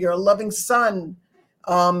daughter, you're a loving son.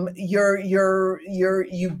 You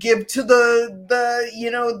give to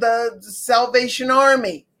the Salvation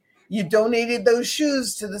Army. You donated those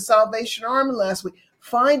shoes to the Salvation Army last week.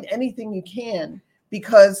 Find anything you can,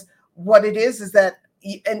 because what it is that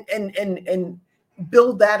and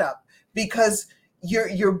build that up, because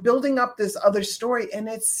you're building up this other story, and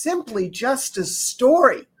it's simply just a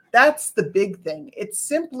story. That's the big thing. It's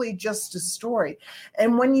simply just a story.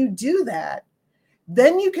 And when you do that,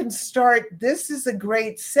 then you can start. This is a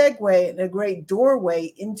great segue and a great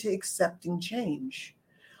doorway into accepting change.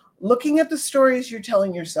 Looking at the stories you're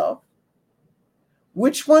telling yourself,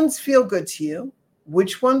 which ones feel good to you,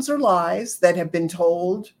 which ones are lies that have been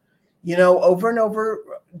told, over and over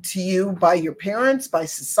to you by your parents, by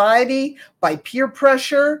society, by peer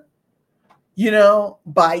pressure,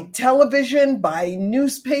 by television, by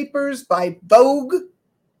newspapers, by Vogue.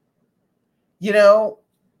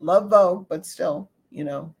 Love Vogue, but still,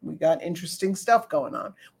 we got interesting stuff going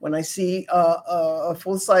on. When I see a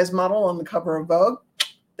full-size model on the cover of Vogue,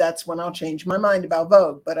 that's when I'll change my mind about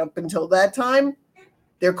Vogue. But up until that time,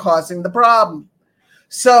 they're causing the problem.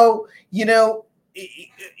 So,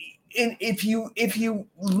 if you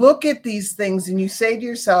look at these things and you say to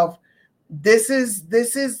yourself, this is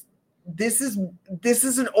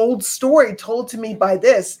an old story told to me by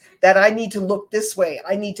this, that I need to look this way.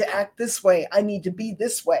 I need to act this way. I need to be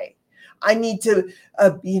this way. I need to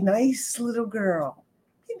be a nice little girl.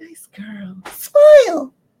 Be a nice girl.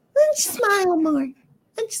 Smile. Don't you smile more?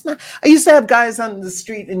 Don't you smile? I used to have guys on the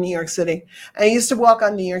street in New York City. I used to walk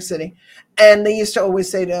on New York City, and they used to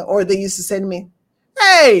say to me,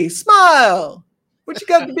 "Hey, smile. What you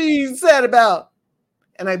got to be sad about?"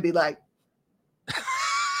 And I'd be like,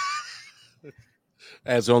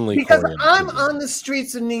 as only because Corey I'm on the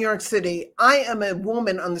streets of New York City. I am a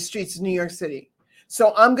woman on the streets of New York City.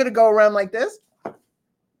 So I'm going to go around like this.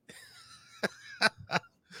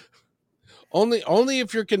 Only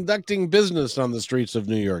if you're conducting business on the streets of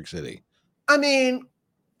New York City. I mean,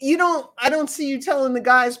 I don't see you telling the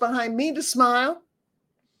guys behind me to smile.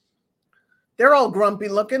 They're all grumpy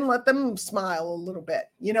looking. Let them smile a little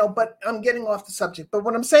bit, but I'm getting off the subject. But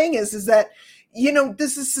what I'm saying is that,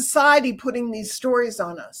 this is society putting these stories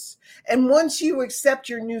on us. And once you accept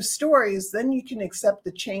your new stories, then you can accept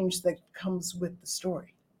the change that comes with the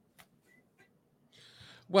story.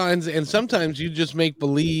 Well, and sometimes you just make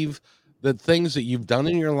believe that things that you've done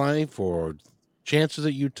in your life or chances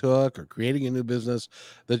that you took or creating a new business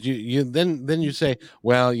that you then you say,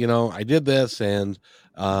 well, I did this and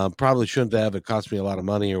probably shouldn't have. It cost me a lot of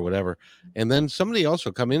money or whatever. And then somebody else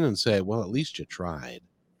will come in and say, well, at least you tried.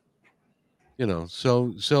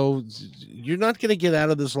 So you're not going to get out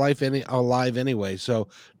of this life alive anyway. So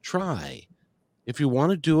try. If you want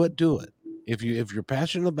to do it, do it. If you're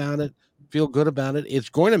passionate about it, feel good about it. It's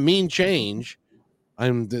going to mean change.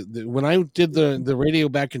 When I did the radio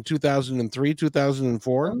back in 2003,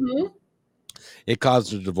 2004, Mhm. it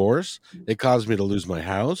caused a divorce. It caused me to lose my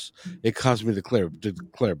house. It caused me to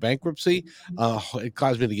declare bankruptcy. It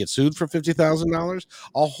caused me to get sued for $50,000.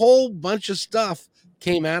 A whole bunch of stuff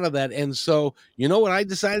came out of that. And so, you know what I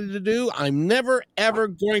decided to do? I'm never, ever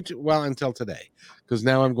going to, well, until today, because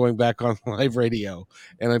now I'm going back on live radio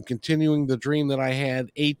and I'm continuing the dream that I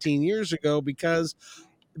had 18 years ago, because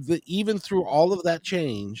even through all of that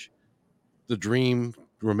change, the dream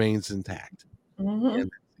remains intact. Mhm.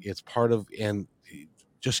 And it's part of, and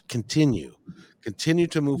just continue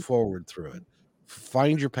to move forward through it.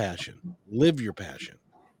 Find your passion, live your passion,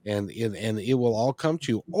 and it will all come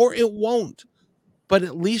to you, or it won't, but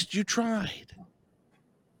at least you tried.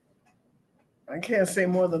 I can't say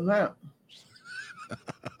more than that.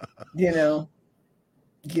 you know,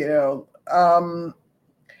 you know,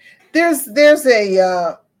 there's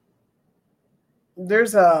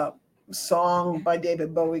a song by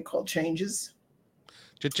David Bowie called Changes.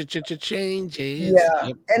 Changes. Yeah.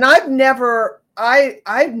 Yep. And I've never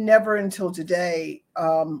until today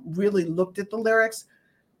really looked at the lyrics.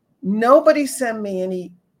 Nobody sent me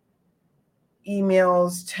any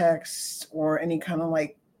emails, texts, or any kind of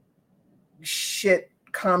like shit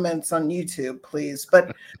comments on YouTube, please.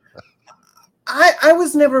 But I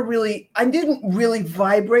didn't really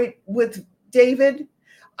vibrate with David.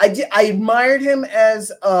 I admired him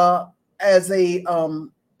as an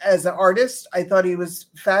artist. I thought he was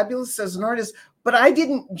fabulous as an artist, but I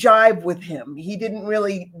didn't jive with him. He didn't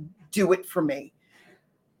really do it for me.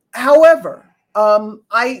 However,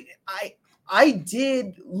 I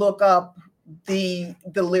did look up the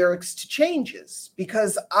lyrics to Changes,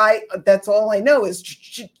 because that's all I know is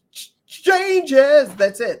changes.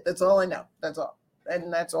 That's it. That's all I know. That's all.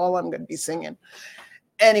 And that's all I'm going to be singing.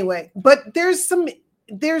 Anyway, but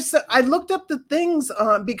I looked up the things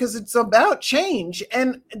because it's about change,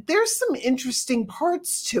 and there's some interesting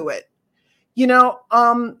parts to it.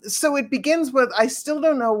 So it begins with, I still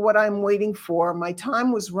don't know what I'm waiting for. My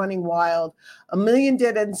time was running wild, a million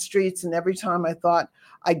dead end streets, and every time I thought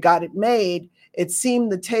I got it made, it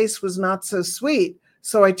seemed the taste was not so sweet.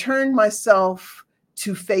 So I turned myself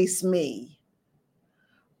to face me.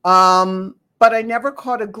 But I never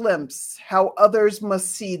caught a glimpse how others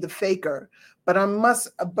must see the faker. But I'm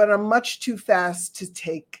much too fast to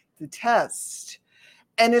take the test.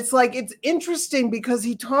 And it's interesting because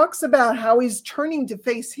he talks about how he's turning to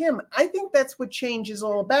face him. I think that's what change is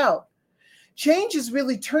all about. Change is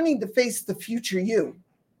really turning to face the future you.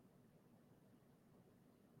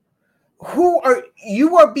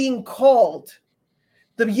 You are being called.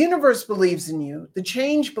 The universe believes in you. The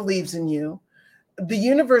change believes in you. The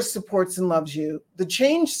universe supports and loves you. The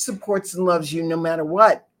change supports and loves you no matter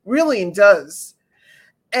what, really, and does.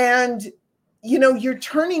 And, you're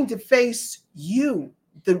turning to face you,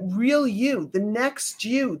 the real you, the next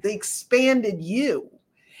you, the expanded you.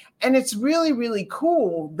 And it's really, really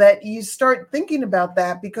cool that you start thinking about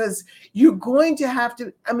that, because you're going to have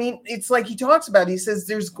to, it's like he talks about, he says,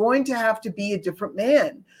 there's going to have to be a different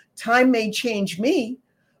man. Time may change me,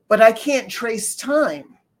 but I can't trace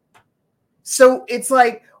time. So it's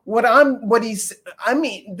like this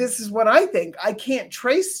is what I think. I can't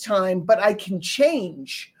trace time, but I can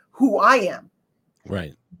change who I am.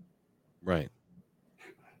 Right.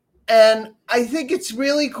 And I think it's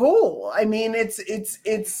really cool. I think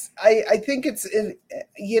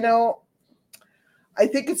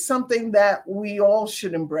it's something that we all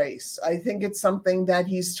should embrace. I think it's something that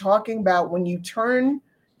he's talking about. When you turn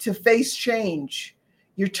to face change,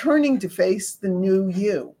 you're turning to face the new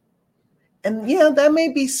you. And yeah, that may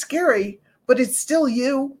be scary, but it's still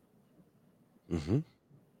you. Mm-hmm.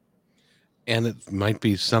 And it might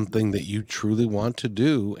be something that you truly want to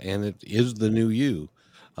do, and it is the new you,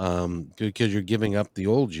 because you're giving up the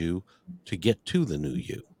old you to get to the new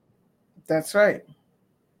you. That's right.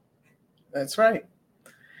 That's right.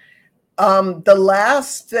 The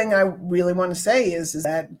last thing I really want to say is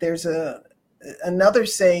that there's another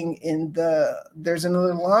saying there's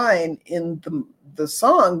another line in the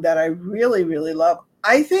song that I really, really love.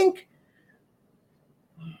 I think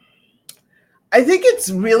it's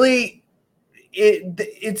really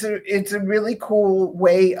it's a really cool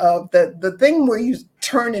way of the thing where you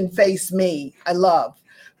turn and face me. I love,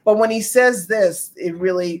 but when he says this, it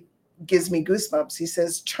really gives me goosebumps. He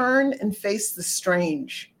says, "Turn and face the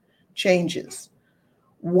strange changes.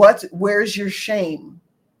 Where's your shame?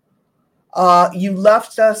 You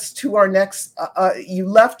left us to our next. You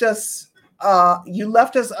left us up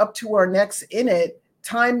to our necks in it.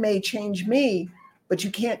 Time may change me, but you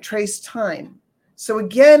can't trace time." So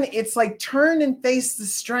again, it's like turn and face the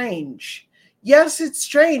strange. Yes, it's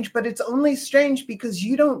strange, but it's only strange because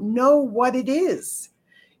you don't know what it is.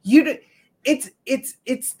 It's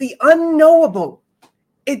the unknowable.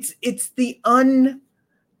 It's the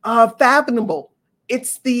unfathomable.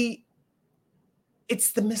 It's the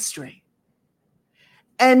mystery.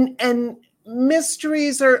 And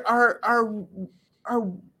mysteries are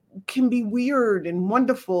can be weird and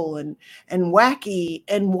wonderful and wacky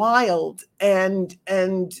and wild and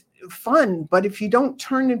fun. But if you don't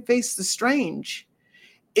turn and face the strange,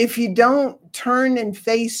 if you don't turn and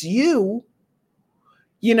face you,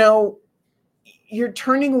 you're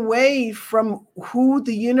turning away from who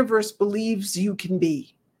the universe believes you can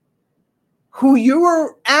be, who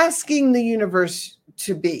you're asking the universe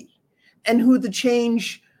to be, and who the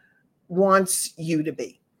change wants you to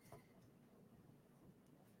be.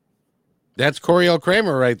 That's Coriel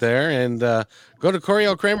Kramer right there. And go to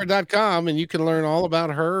CorielKramer.com and you can learn all about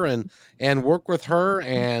her and work with her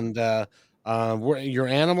and your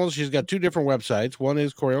animals. She's got two different websites. One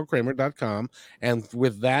is CorielKramer.com. And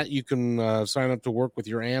with that, you can sign up to work with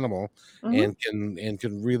your animal and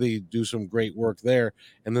can really do some great work there.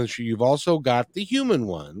 And then you've also got the human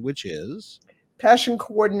one, which is Passion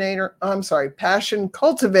Cultivator.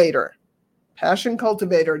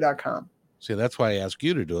 PassionCultivator.com. See, that's why I asked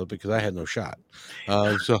you to do it, because I had no shot.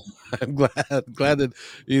 So I'm glad that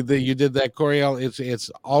you did that, Coriel.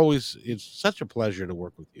 It's such a pleasure to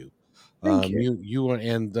work with you. Thank you.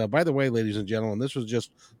 And by the way, ladies and gentlemen, this was just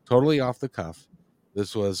totally off the cuff.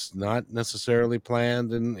 This was not necessarily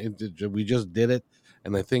planned, and we just did it.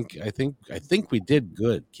 And I think we did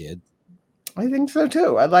good, kid. I think so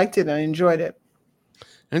too. I liked it. I enjoyed it.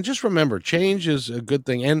 And just remember, change is a good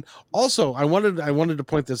thing. And also, I wanted to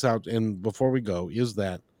point this out, and before we go, is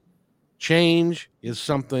that change is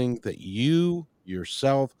something that you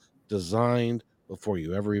yourself designed before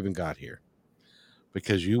you ever even got here,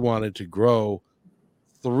 because you wanted to grow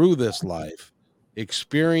through this life,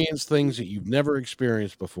 experience things that you've never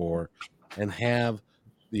experienced before, and have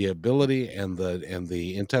the ability and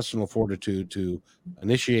the intestinal fortitude to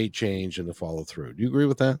initiate change and to follow through. Do you agree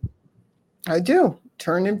with that? I do.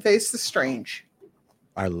 Turn and face the strange.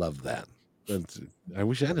 I love that. I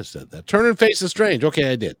wish I had said that. Turn and face the strange.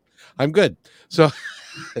 Okay, I did. I'm good. So,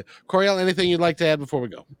 Coriel, anything you'd like to add before we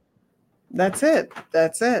go? That's it.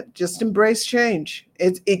 Just embrace change.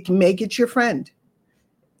 It can make it your friend,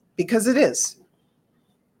 because it is.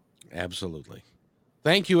 Absolutely.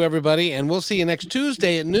 Thank you, everybody, and we'll see you next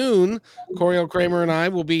Tuesday at noon. Coriel Kramer and I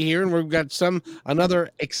will be here, and we've got another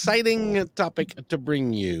exciting topic to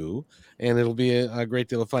bring you, and it'll be a great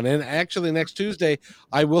deal of fun. And actually, next Tuesday,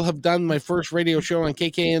 I will have done my first radio show on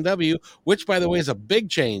KKNW, which, by the way, is a big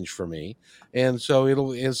change for me. And so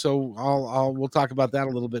we'll talk about that a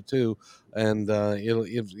little bit too, and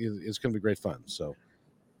it's going to be great fun. So,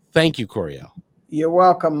 thank you, Coriel. You're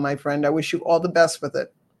welcome, my friend. I wish you all the best with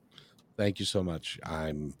it. Thank you so much.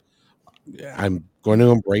 I'm going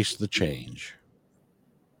to embrace the change.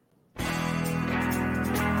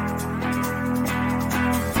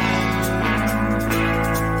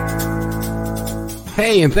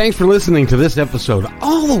 Hey, and thanks for listening to this episode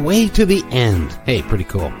all the way to the end. Hey, pretty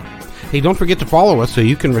cool. Hey, don't forget to follow us so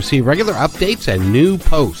you can receive regular updates and new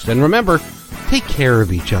posts. And remember, take care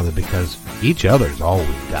of each other, because each other's all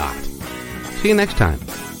we've got. See you next time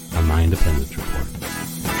on My Independence Report.